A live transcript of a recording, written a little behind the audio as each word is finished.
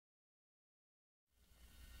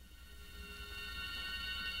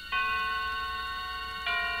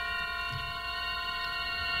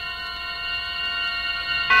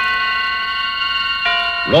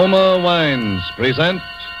Roma Wines present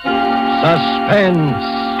Suspense.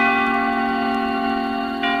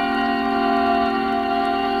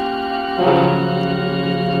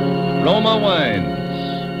 Roma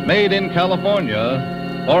Wines, made in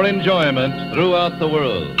California for enjoyment throughout the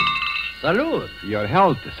world. Salud. Your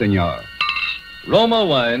health, senor. Roma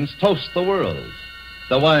Wines toast the world.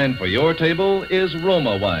 The wine for your table is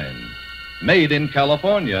Roma Wine, made in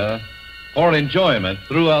California for enjoyment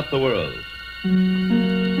throughout the world.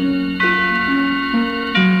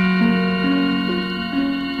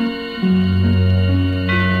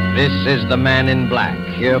 This is the Man in Black,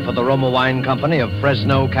 here for the Roma Wine Company of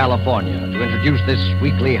Fresno, California, to introduce this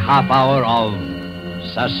weekly half hour of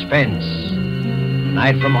Suspense.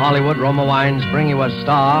 Tonight from Hollywood, Roma Wines bring you a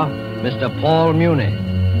star, Mr. Paul Muni.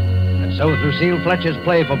 And so through Lucille Fletcher's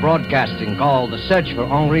play for broadcasting called The Search for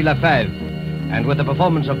Henri LeFevre, and with the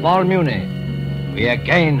performance of Paul Muni, we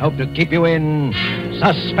again hope to keep you in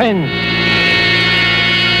suspense.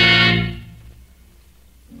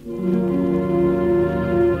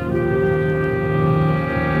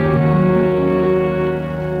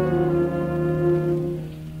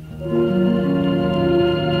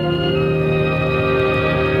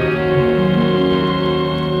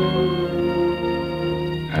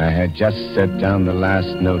 I had just set down the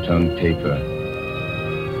last note on paper.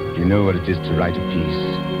 You know what it is to write a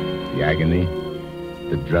piece. The agony,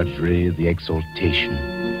 the drudgery, the exaltation.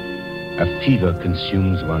 A fever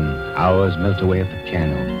consumes one. Hours melt away at the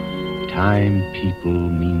piano. Time, people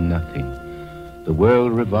mean nothing. The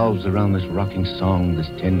world revolves around this rocking song, this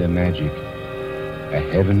tender magic. A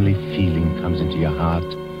heavenly feeling comes into your heart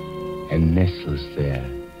and nestles there.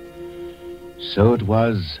 So it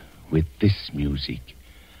was with this music.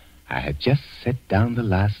 I had just set down the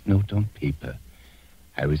last note on paper.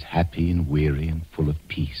 I was happy and weary and full of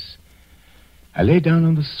peace. I lay down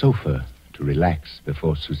on the sofa to relax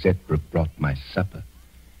before Suzette brought my supper.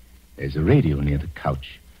 There's a radio near the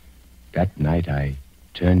couch. That night I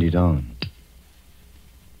turned it on.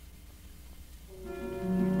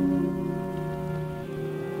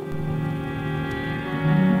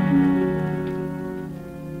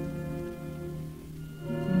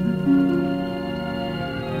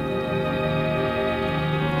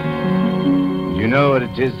 You know what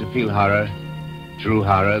it is to feel horror? True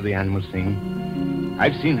horror, the animal thing.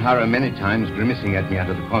 I've seen horror many times grimacing at me out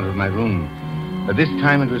of the corner of my room. But this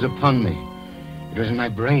time it was upon me. It was in my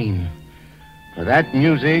brain. For that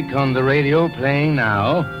music on the radio playing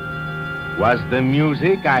now was the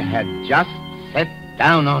music I had just set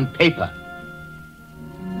down on paper.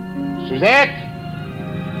 Suzette!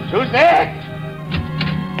 Suzette!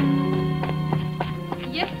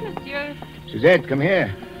 Yes, monsieur. Suzette, come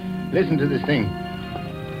here. Listen to this thing.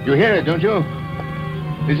 You hear it, don't you?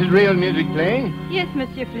 This is real music playing? Yes,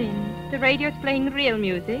 Monsieur Flynn. The radio's playing real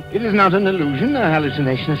music. It is not an illusion, a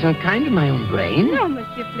hallucination of some kind in my own brain. No,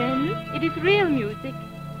 Monsieur Flynn. It is real music.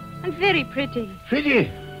 And very pretty. Pretty?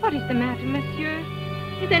 What is the matter, monsieur?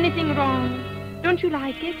 Is anything wrong? Don't you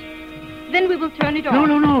like it? Then we will turn it off.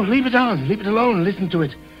 No. Leave it on. Leave it alone. Listen to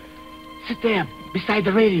it. Sit there beside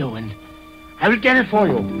the radio and I will get it for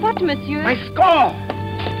you. What, monsieur? My score.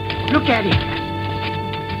 Look at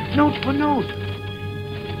it. Note for note.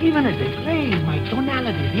 Even as they play, my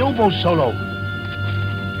tonality, the oboe solo.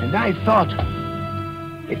 And I thought,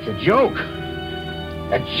 it's a joke.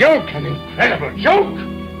 A joke, an incredible joke.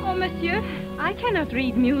 Oh, monsieur, I cannot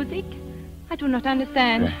read music. I do not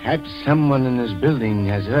understand. Perhaps someone in this building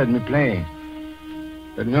has heard me play.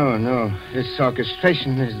 But no, this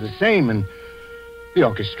orchestration is the same, and the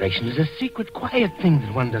orchestration is a secret, quiet thing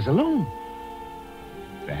that one does alone.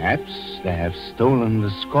 Perhaps they have stolen the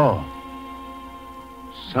score.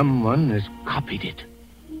 Someone has copied it.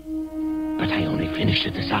 But I only finished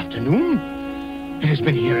it this afternoon. It has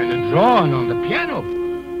been here in a drawer and on the piano.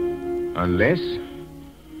 Unless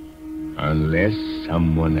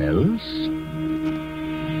someone else.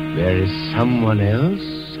 There is someone else,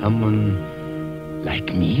 someone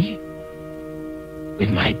like me.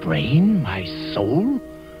 With my brain, my soul.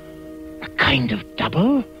 A kind of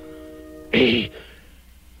double. It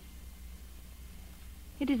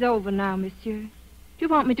is over now, monsieur. Do you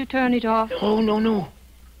want me to turn it off? Oh, no.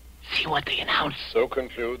 See what they announce. So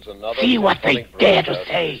concludes another... See what they dare to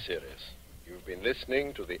say. Series. You've been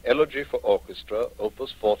listening to the Elegy for Orchestra,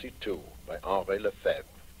 Opus 42, by Henri LeFevre.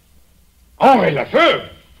 Henri LeFevre!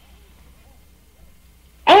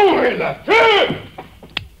 Henri LeFevre!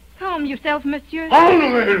 Calm yourself, monsieur.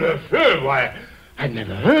 Henri LeFevre! Why, I'd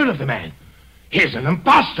never heard of the man. He's an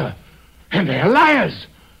imposter. And they're liars.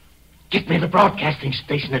 Get me the broadcasting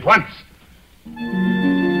station at once.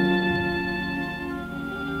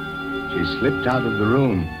 She slipped out of the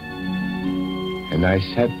room. And I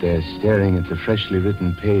sat there staring at the freshly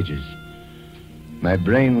written pages. My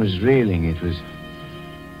brain was reeling. It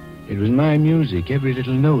was my music, every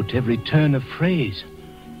little note, every turn of phrase.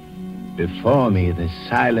 Before me, the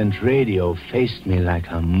silent radio faced me like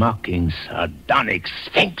a mocking, sardonic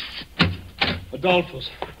sphinx.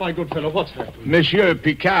 Adolphus, my good fellow, what's happened? Monsieur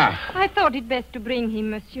Picard. I thought it best to bring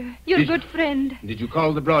him, monsieur. Your good friend. Did you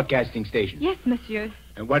call the broadcasting station? Yes, monsieur.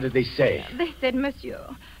 And what did they say? They said, monsieur.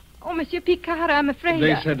 Oh, Monsieur Picard, I'm afraid.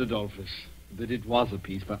 They said, Adolphus, that it was a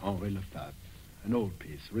piece by Henri LeFevre. An old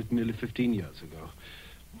piece, written nearly 15 years ago.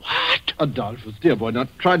 What? Adolphus, dear boy, now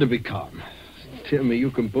try to be calm. Tell me,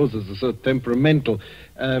 you composers are so temperamental.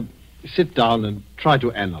 Sit down and try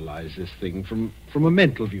to analyze this thing from a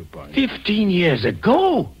mental viewpoint. 15 years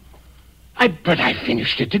ago? But I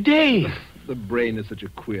finished it today. The brain is such a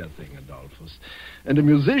queer thing, Adolphus. And a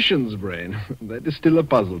musician's brain, that is still a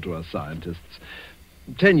puzzle to us scientists.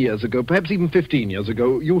 10 years ago, perhaps even 15 years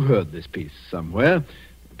ago, you heard this piece somewhere.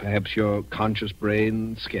 Perhaps your conscious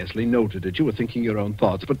brain scarcely noted it. You were thinking your own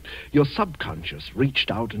thoughts, but your subconscious reached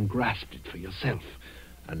out and grasped it for yourself.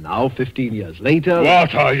 And now, 15 years later...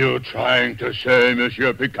 What are you trying to say,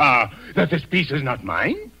 Monsieur Picard? That this piece is not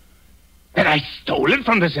mine? That I stole it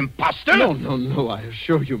from this imposter? No, I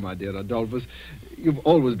assure you, my dear Adolphus, you've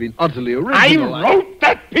always been utterly original. I wrote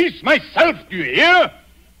that piece myself, do you hear?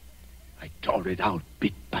 I tore it out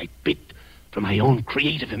bit by bit from my own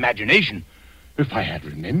creative imagination. If I had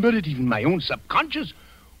remembered it, even my own subconscious,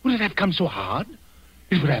 would it have come so hard?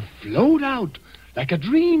 It would have flowed out like a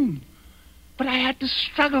dream. But I had to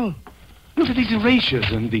struggle. Look at these erasures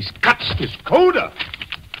and these cuts, this coda.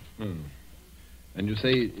 And you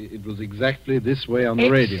say it was exactly this way on the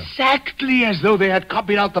radio? Exactly as though they had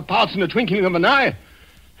copied out the parts in the twinkling of an eye.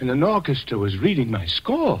 And an orchestra was reading my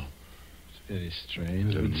score. It's very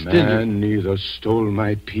strange. The man either stole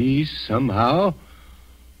my piece somehow,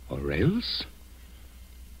 or else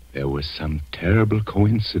there was some terrible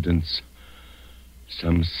coincidence.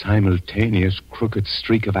 Some simultaneous crooked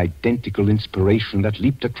streak of identical inspiration that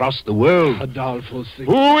leaped across the world. Adolphus...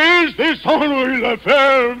 Who is this Henri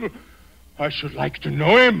LeFevre? I should like to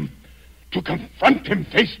know him, to confront him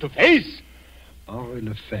face to face. Henri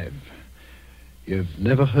LeFevre. You've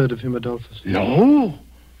never heard of him, Adolphus? No.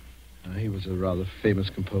 He was a rather famous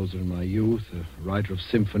composer in my youth, a writer of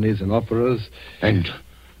symphonies and operas. And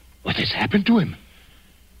what has happened to him?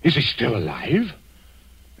 Is he still alive?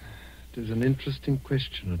 It is an interesting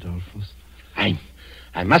question, Adolphus.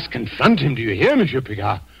 I must confront him, do you hear, Monsieur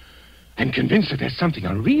Picard? I'm convinced that there's something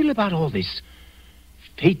unreal about all this.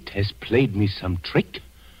 Fate has played me some trick.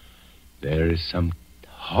 There is some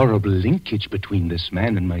horrible linkage between this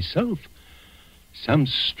man and myself. Some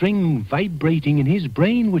string vibrating in his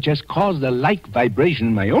brain which has caused a like vibration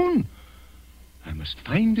in my own. I must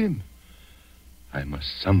find him. I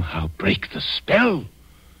must somehow break the spell.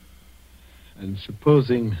 And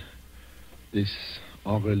supposing this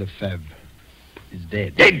Henri LeFevre is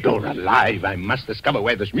dead. Dead or alive, I must discover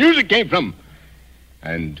where this music came from.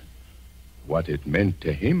 And what it meant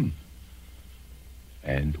to him.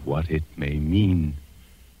 And what it may mean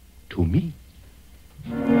to me.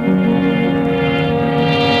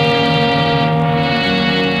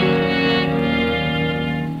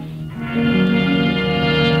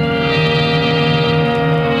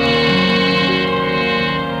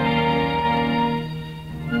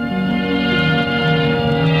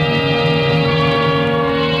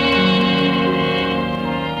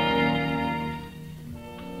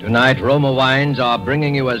 Tonight, Roma Wines are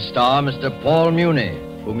bringing you as star Mr. Paul Muni,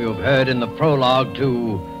 whom you've heard in the prologue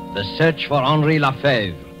to The Search for Henri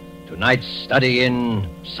LeFevre, tonight's study in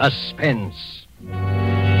Suspense.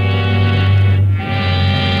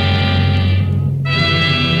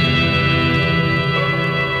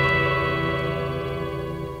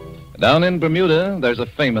 Down in Bermuda, there's a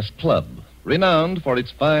famous club, renowned for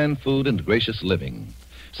its fine food and gracious living.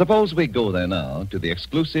 Suppose we go there now to the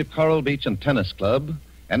exclusive Coral Beach and Tennis Club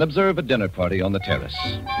and observe a dinner party on the terrace.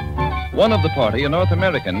 One of the party, a North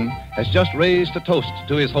American, has just raised a toast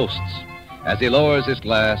to his hosts. As he lowers his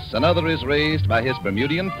glass, another is raised by his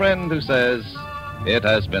Bermudian friend who says, "It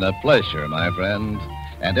has been a pleasure, my friend,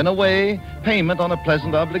 and in a way, payment on a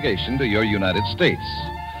pleasant obligation to your United States.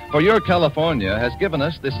 For your California has given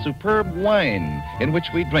us this superb wine in which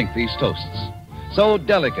we drink these toasts. So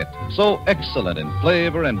delicate, so excellent in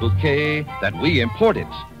flavor and bouquet that we import it,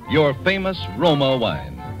 your famous Roma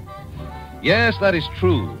wine." Yes, that is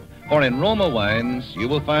true, for in Roma wines you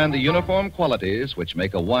will find the uniform qualities which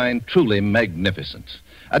make a wine truly magnificent.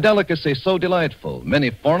 A delicacy so delightful, many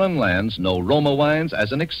foreign lands know Roma wines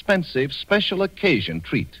as an expensive, special occasion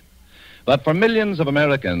treat. But for millions of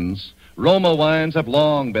Americans, Roma wines have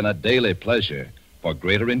long been a daily pleasure for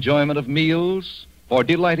greater enjoyment of meals, for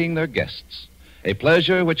delighting their guests. A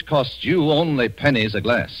pleasure which costs you only pennies a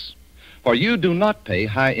glass. For you do not pay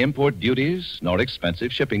high import duties nor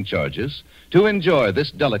expensive shipping charges to enjoy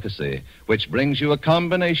this delicacy, which brings you a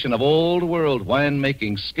combination of old-world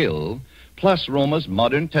winemaking skill plus Roma's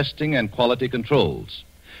modern testing and quality controls.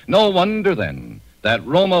 No wonder, then, that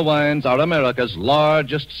Roma wines are America's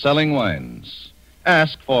largest-selling wines.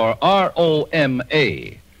 Ask for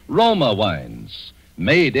R-O-M-A, Roma wines,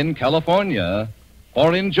 made in California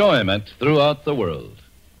for enjoyment throughout the world.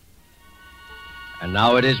 And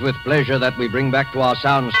now it is with pleasure that we bring back to our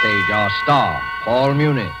soundstage our star, Paul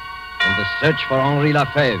Muni, in the search for Henri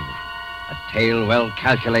LeFevre, a tale well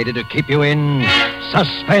calculated to keep you in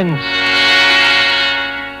suspense.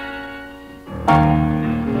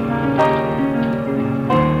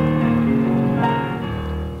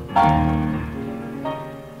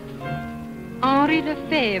 Henri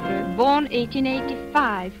LeFevre, born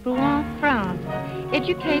 1885, Rouen, France.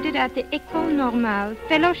 Educated at the École Normale,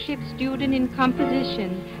 fellowship student in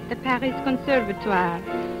composition, the Paris Conservatoire.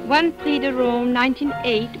 Won Prix de Rome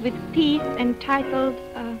 1908 with piece entitled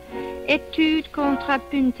Étude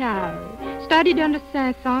contrapuntale. Studied under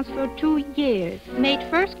Saint-Saëns for 2 years. Made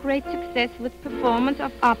first great success with performance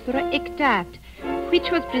of opera Ectate, which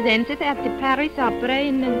was presented at the Paris Opera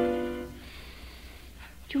in...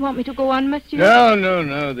 Do you want me to go on, monsieur?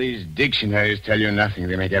 No. These dictionaries tell you nothing.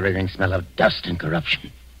 They make everything smell of dust and corruption.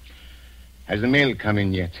 Has the mail come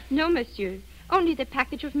in yet? No, monsieur. Only the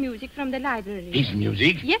package of music from the library. His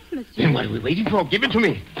music? Yes, monsieur. Then what are we waiting for? Give it to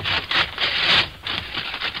me.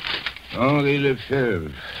 Henri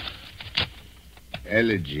LeFevre.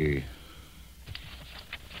 Elegy.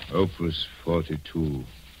 Opus 42.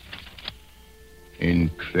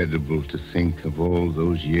 Incredible to think of all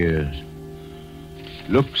those years.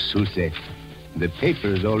 Look, Susette. The paper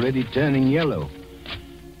is already turning yellow.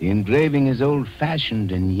 The engraving is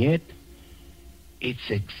old-fashioned, and yet it's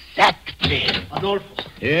exactly... Adolphus.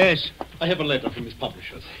 Yes? I have a letter from his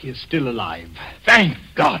publishers. He is still alive. Thank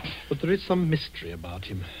God. But there is some mystery about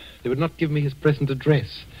him. They would not give me his present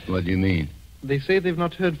address. What do you mean? They say they've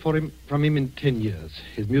not heard from him in 10 years.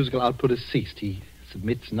 His musical output has ceased. He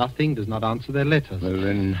submits nothing, does not answer their letters. Well,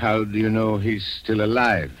 then how do you know he's still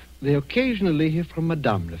alive? They occasionally hear from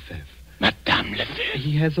Madame LeFevre. Madame LeFevre?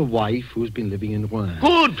 He has a wife who's been living in Rouen.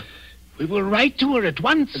 Good. We will write to her at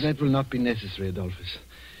once. That will not be necessary, Adolphus.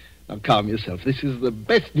 Now, calm yourself. This is the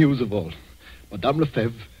best news of all. Madame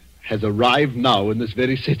LeFevre has arrived now in this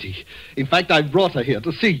very city. In fact, I brought her here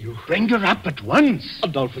to see you. Bring her up at once.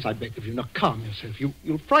 Adolphus, I beg of you. Now, calm yourself.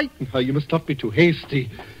 You'll frighten her. You must not be too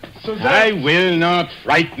hasty. I will not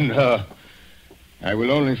frighten her. I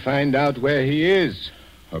will only find out where he is.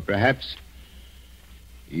 Or perhaps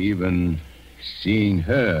even seeing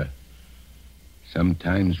her.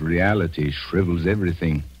 Sometimes reality shrivels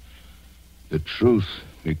everything. The truth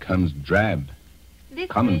becomes drab, This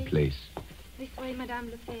commonplace. way. This way, Madame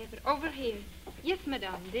LeFevre. Over here. Yes,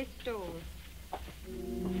 madame, this door.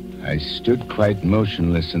 I stood quite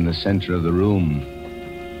motionless in the center of the room.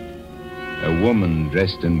 A woman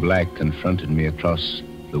dressed in black confronted me across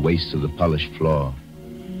the waist of the polished floor.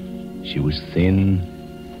 She was thin,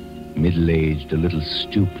 middle-aged, a little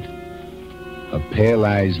stooped. Her pale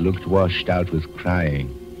eyes looked washed out with crying.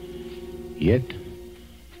 Yet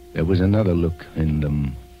there was another look in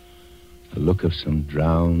them, a look of some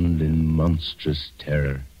drowned in monstrous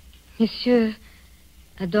terror. Monsieur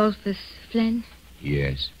Adolphus Flynn?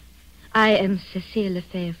 Yes. I am Cécile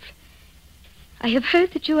LeFevre. I have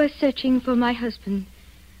heard that you are searching for my husband,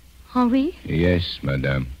 Henri? Yes,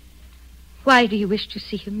 madame. Why do you wish to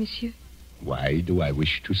see him, monsieur? Why do I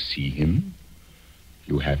wish to see him?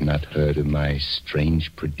 You have not heard of my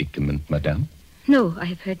strange predicament, madame? No, I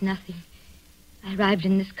have heard nothing. I arrived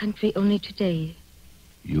in this country only today.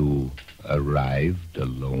 You arrived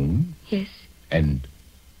alone? Yes. And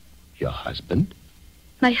your husband?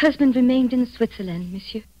 My husband remained in Switzerland,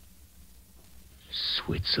 monsieur.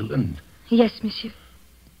 Switzerland? Yes, monsieur.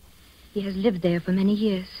 He has lived there for many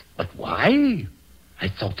years. But why? I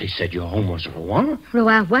thought they said your home was Rouen.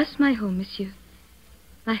 Rouen was my home, monsieur.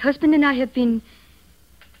 My husband and I have been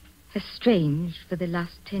estranged for the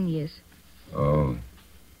last 10 years. Oh.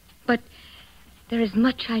 But there is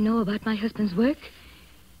much I know about my husband's work.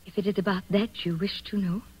 If it is about that you wish to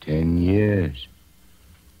know. 10 years?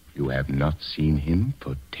 You have not seen him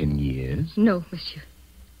for 10 years? No, monsieur.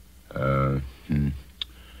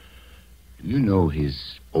 You know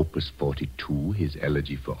his Opus 42, his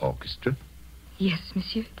elegy for orchestra? Yes,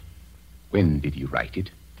 monsieur. When did he write it?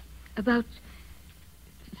 About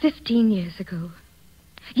 15 years ago.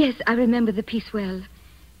 Yes, I remember the piece well.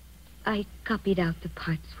 I copied out the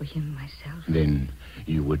parts for him myself. Then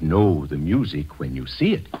you would know the music when you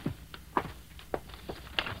see it.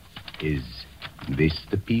 Is this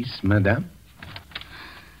the piece, madame?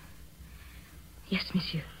 Yes,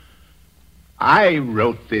 monsieur. I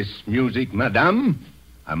wrote this music, madame,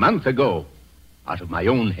 a month ago, out of my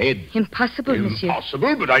own head. Impossible, monsieur.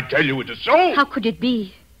 Impossible, but I tell you it is so. How could it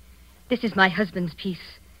be? This is my husband's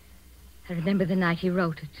piece. I remember the night he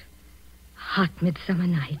wrote it. Hot midsummer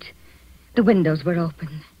night. The windows were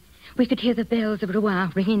open. We could hear the bells of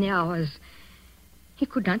Rouen ringing the hours. He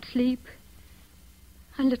could not sleep.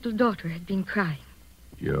 Our little daughter had been crying.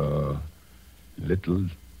 Your little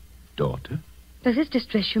daughter? Does this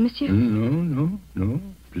distress you, monsieur? No.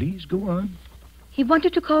 Please go on. He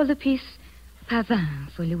wanted to call the piece Pavin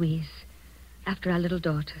for Louise, after our little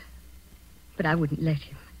daughter. But I wouldn't let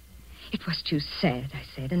him. It was too sad, I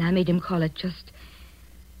said, and I made him call it just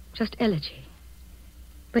Elegy.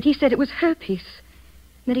 But he said it was her piece,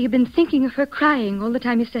 and that he had been thinking of her crying all the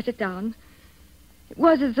time he set it down. It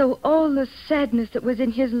was as though all the sadness that was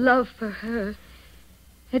in his love for her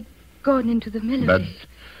had gone into the melody.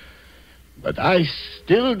 But I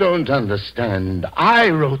still don't understand. I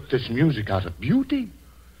wrote this music out of beauty,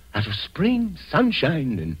 out of spring,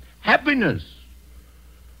 sunshine, and happiness.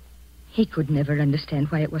 He could never understand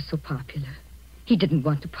why it was so popular. He didn't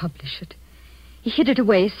want to publish it. He hid it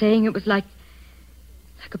away, saying it was like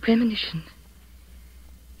a premonition.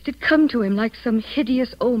 It had come to him like some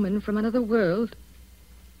hideous omen from another world.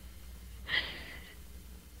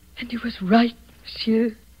 And he was right,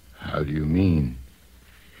 monsieur. How do you mean?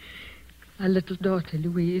 Our little daughter,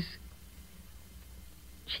 Louise.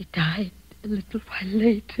 She died a little while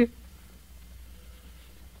later.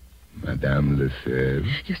 Madame LeFevre?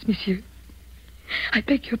 Yes, monsieur. I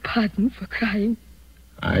beg your pardon for crying.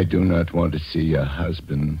 I do not want to see your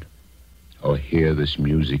husband or hear this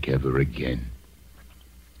music ever again.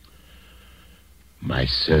 My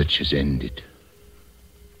search is ended.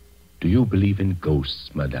 Do you believe in ghosts,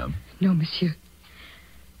 madame? No, monsieur.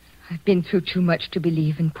 I've been through too much to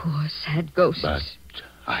believe in poor, sad ghosts. But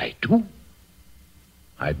I do.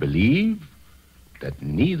 I believe that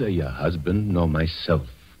neither your husband nor myself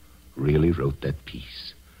really wrote that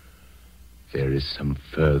piece. There is some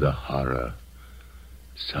further horror,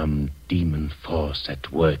 some demon force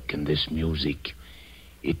at work in this music.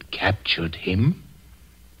 It captured him,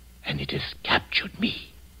 and it has captured me.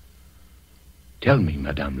 Tell me,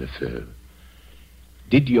 Madame LeFevre,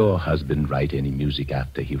 did your husband write any music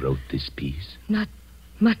after he wrote this piece? Not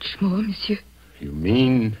much more, monsieur. You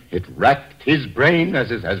mean it racked his brain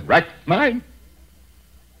as it has racked mine?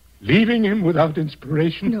 Leaving him without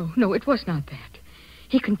inspiration? No, it was not that.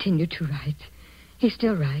 He continued to write. He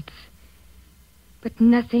still writes. But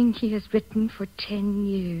nothing he has written for 10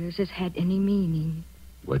 years has had any meaning.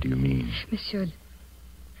 What do you mean? Monsieur,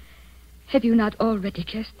 have you not already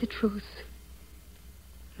guessed the truth?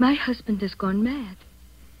 My husband has gone mad.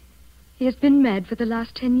 He has been mad for the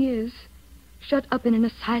last 10 years, shut up in an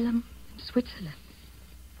asylum in Switzerland.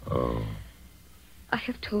 Oh. I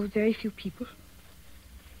have told very few people.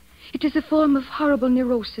 It is a form of horrible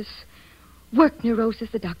neurosis. Work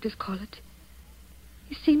neurosis, the doctors call it.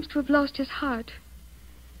 He seems to have lost his heart.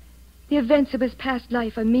 The events of his past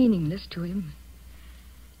life are meaningless to him.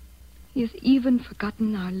 He has even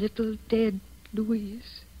forgotten our little dead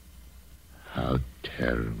Louise. How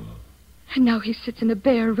terrible. And now he sits in a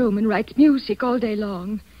bare room and writes music all day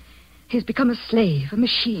long. He's become a slave, a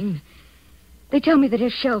machine. They tell me that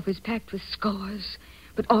his shelf is packed with scores,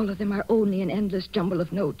 but all of them are only an endless jumble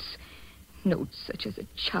of notes. Notes such as a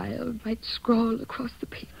child might scrawl across the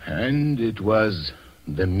paper. And it was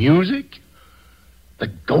the music? The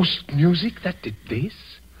ghost music that did this?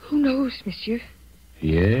 Who knows, monsieur?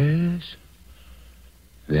 Yes.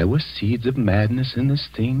 There were seeds of madness in this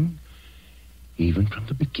thing. Even from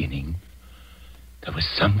the beginning, there was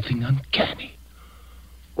something uncanny.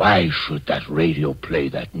 Why should that radio play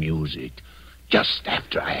that music just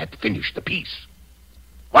after I had finished the piece?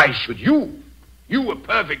 Why should you, a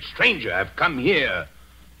perfect stranger, have come here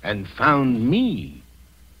and found me?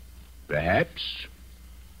 Perhaps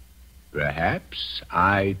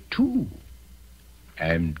I, too,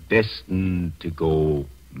 am destined to go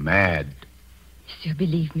mad. Monsieur,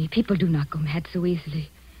 believe me, people do not go mad so easily.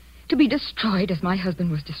 To be destroyed as my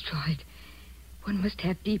husband was destroyed, one must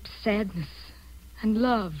have deep sadness and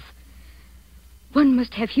love. One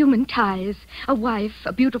must have human ties, a wife,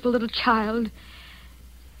 a beautiful little child.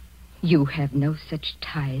 You have no such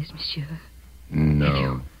ties, monsieur.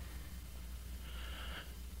 No.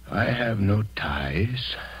 I have no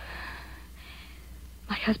ties.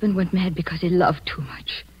 My husband went mad because he loved too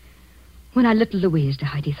much. When our little Louise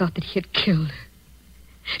died, he thought that he had killed her.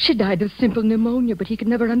 She died of simple pneumonia, but he could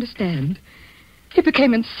never understand. He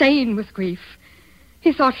became insane with grief.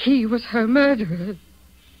 He thought he was her murderer.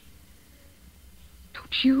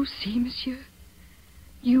 Don't you see, monsieur?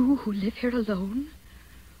 You who live here alone,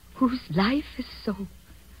 whose life is so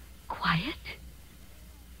quiet.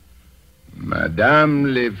 Madame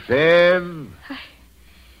LeFevre.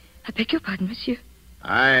 I beg your pardon, monsieur.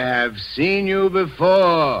 I have seen you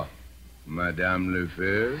before, Madame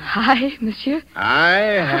LeFevre. Hi, monsieur. I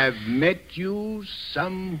have met you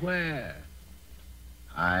somewhere.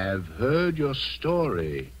 I have heard your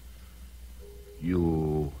story.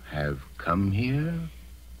 You have come here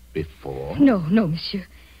before? No, monsieur.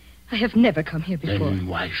 I have never come here before. Then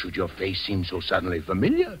why should your face seem so suddenly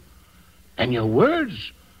familiar? And your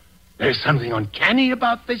words? There's something uncanny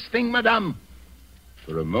about this thing, madame.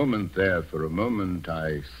 For a moment,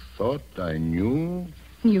 I thought I knew.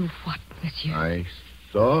 Knew what, monsieur? I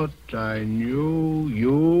thought I knew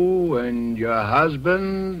you and your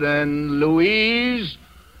husband and Louise,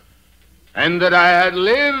 and that I had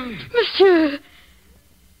lived. Monsieur!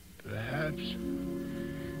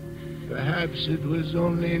 Perhaps it was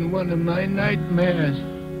only in one of my nightmares.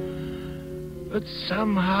 But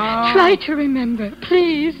somehow... Try to remember,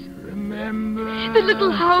 please. Remember... The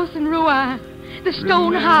little house in Rouen. The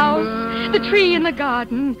stone house. The tree in the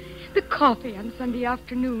garden. The coffee on Sunday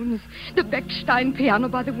afternoons. The Bechstein piano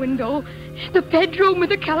by the window. The bedroom with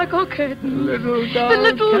the calico curtain. The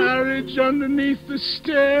little carriage underneath the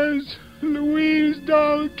stairs. Louise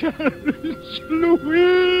doll carriage.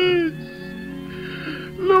 Louise!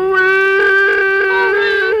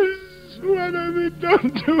 What have they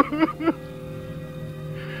done to her?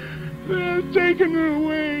 They have taken her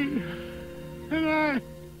away. And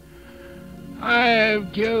I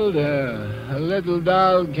have killed her. A little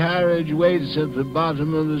doll carriage waits at the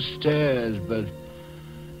bottom of the stairs, but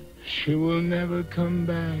she will never come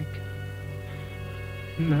back.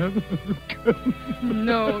 Never come back.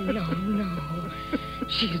 No.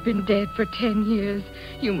 She's been dead for 10 years.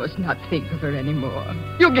 You must not think of her anymore.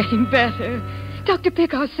 You're getting better. Dr.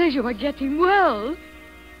 Picard says you are getting well.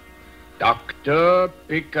 Dr.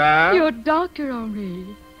 Picard? Your doctor, Henri.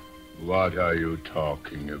 What are you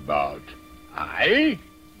talking about? I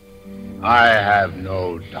have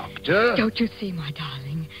no doctor. Don't you see, my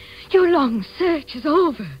darling? Your long search is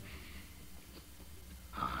over.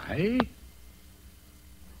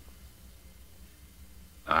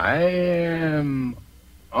 I am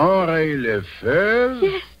Henri LeFevre?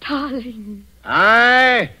 Yes, darling.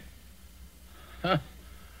 I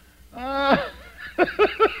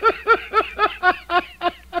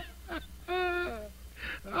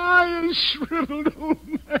am shriveled old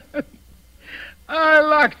man. I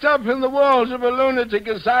locked up in the walls of a lunatic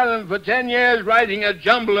asylum for 10 years, writing a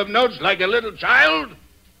jumble of notes like a little child.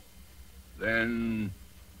 Then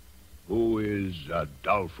who is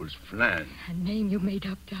Adolphus Flan? A name you made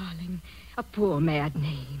up, darling. A poor mad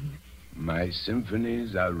name. My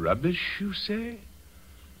symphonies are rubbish, you say?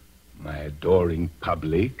 My adoring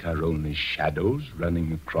public are only shadows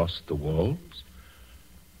running across the walls?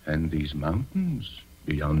 And these mountains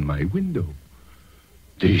beyond my window?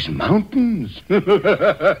 These mountains?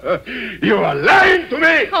 You are lying to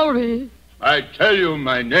me! Henri. I tell you,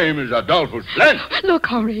 my name is Adolphus Flan. Look,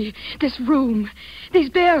 Henri, this room, these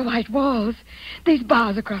bare white walls, these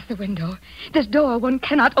bars across the window, this door one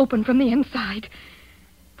cannot open from the inside.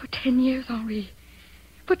 For 10 years, Henri,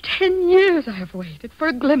 for 10 years I have waited for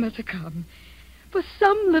a glimmer to come, for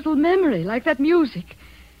some little memory like that music.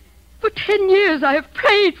 For 10 years I have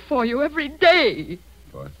prayed for you every day.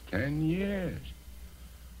 For 10 years?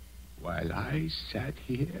 While I sat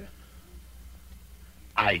here?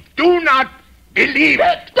 I do not believe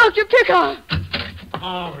it! Dr. Picard!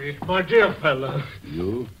 Henri, my dear fellow.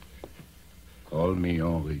 You call me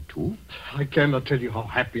Henri, too? I cannot tell you how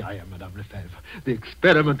happy I am, Madame LeFevre. The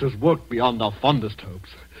experiment has worked beyond our fondest hopes.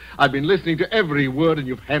 I've been listening to every word, and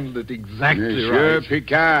you've handled it exactly Monsieur right.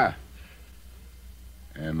 Picard.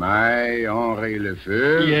 Am I Henri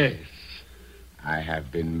LeFevre? Yes. I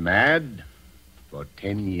have been mad for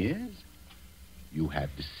 10 years. You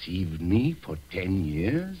have deceived me for 10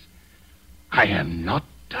 years. I am not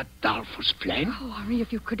Adolphus Flan. Oh, Henri,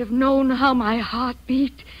 if you could have known how my heart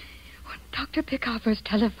beat when Dr. Picard first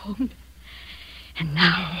telephoned. And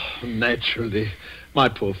now... Naturally. My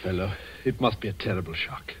poor fellow, it must be a terrible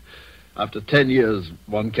shock. After 10 years,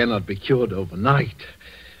 one cannot be cured overnight.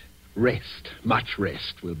 Rest, much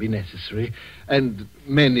rest will be necessary, and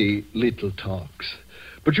many little talks.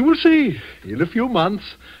 But you will see, in a few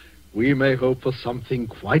months, we may hope for something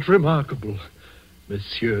quite remarkable.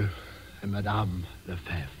 Monsieur and Madame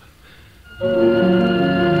LeFevre.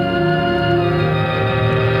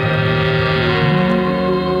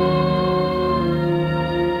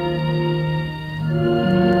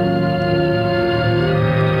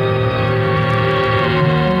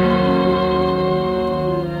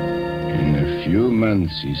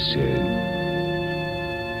 He said,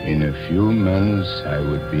 in a few months I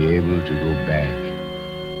would be able to go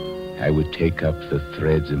back. I would take up the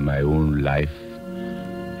threads of my own life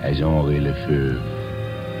as Henri LeFevre.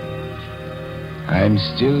 I'm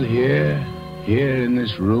still here in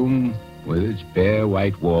this room with its bare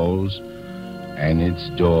white walls and its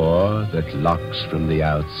door that locks from the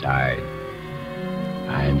outside.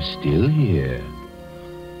 I'm still here,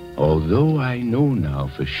 although I know now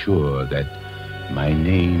for sure that my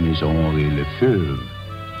name is Henri LeFevre.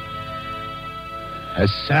 A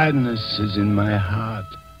sadness is in my heart,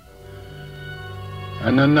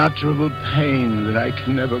 an unutterable pain that I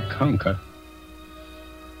can never conquer.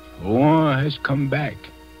 War has come back.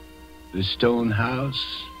 The stone house,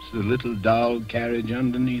 the little doll carriage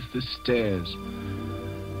underneath the stairs.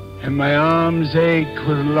 And my arms ache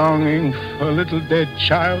with longing for a little dead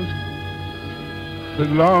child with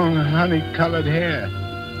long honey-colored hair.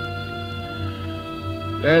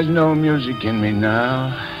 There's no music in me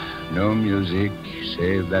now, no music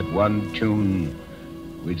save that one tune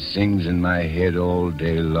which sings in my head all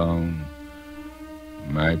day long.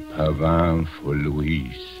 My pavane for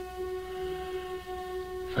Louise.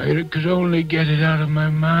 If I could only get it out of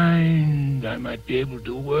my mind, I might be able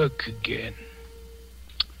to work again.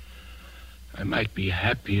 I might be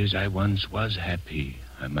happy as I once was happy.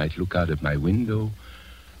 I might look out of my window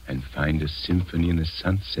and find a symphony and a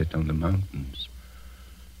sunset on the mountains.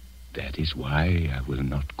 That is why I will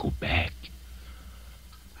not go back.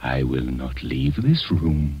 I will not leave this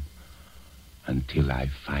room until I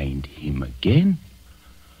find him again.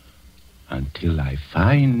 Until I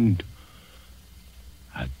find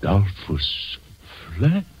Adolphus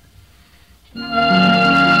Fleur.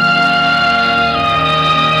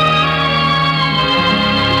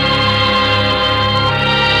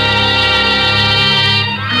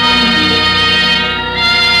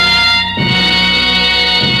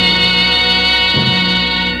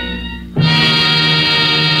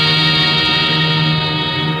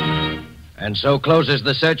 And so closes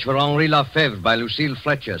the search for Henri LeFevre by Lucille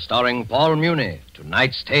Fletcher, starring Paul Muni.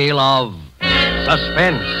 Tonight's tale of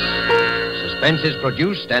Suspense. Suspense is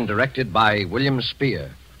produced and directed by William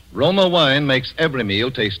Spear. Roma wine makes every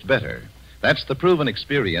meal taste better. That's the proven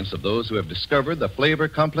experience of those who have discovered the flavor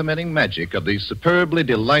complementing magic of these superbly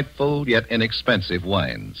delightful yet inexpensive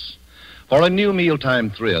wines. For a new mealtime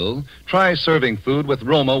thrill, try serving food with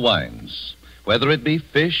Roma wines, whether it be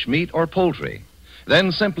fish, meat, or poultry.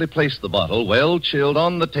 Then simply place the bottle well chilled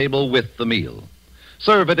on the table with the meal.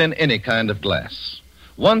 Serve it in any kind of glass.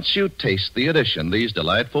 Once you taste the addition these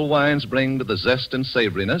delightful wines bring to the zest and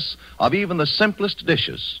savoriness of even the simplest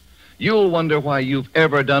dishes, you'll wonder why you've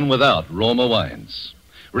ever done without Roma wines.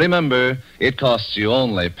 Remember, it costs you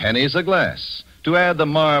only pennies a glass to add the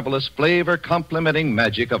marvelous flavor complementing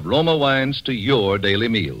magic of Roma wines to your daily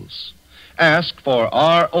meals. Ask for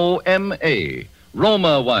ROMA,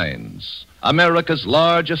 Roma wines, America's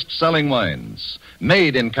largest selling wines,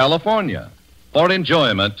 made in California for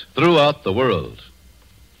enjoyment throughout the world.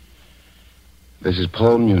 This is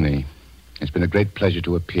Paul Muni. It's been a great pleasure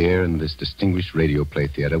to appear in this distinguished radio play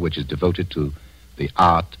theater, which is devoted to the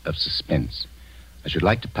art of suspense. I should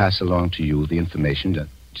like to pass along to you the information that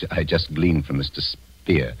I just gleaned from Mr.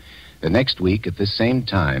 Spear. The next week, at this same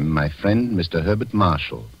time, my friend, Mr. Herbert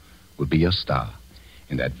Marshall, will be your star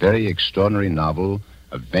in that very extraordinary novel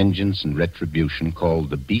of vengeance and retribution called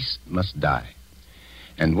The Beast Must Die.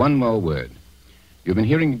 And one more word. You've been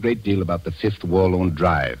hearing a great deal about the Fifth Warlone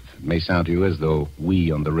Drive. It may sound to you as though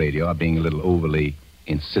we on the radio are being a little overly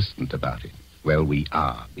insistent about it. Well, we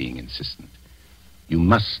are being insistent. You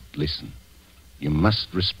must listen. You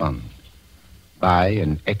must respond. Buy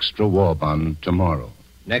an extra war bond tomorrow.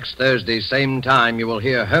 Next Thursday, same time, you will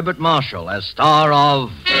hear Herbert Marshall as star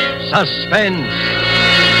of Suspense.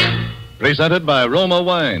 Presented by Roma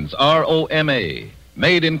Wines, ROMA,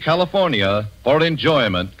 made in California for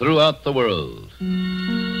enjoyment throughout the world.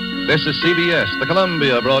 This is CBS, the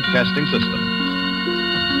Columbia Broadcasting System.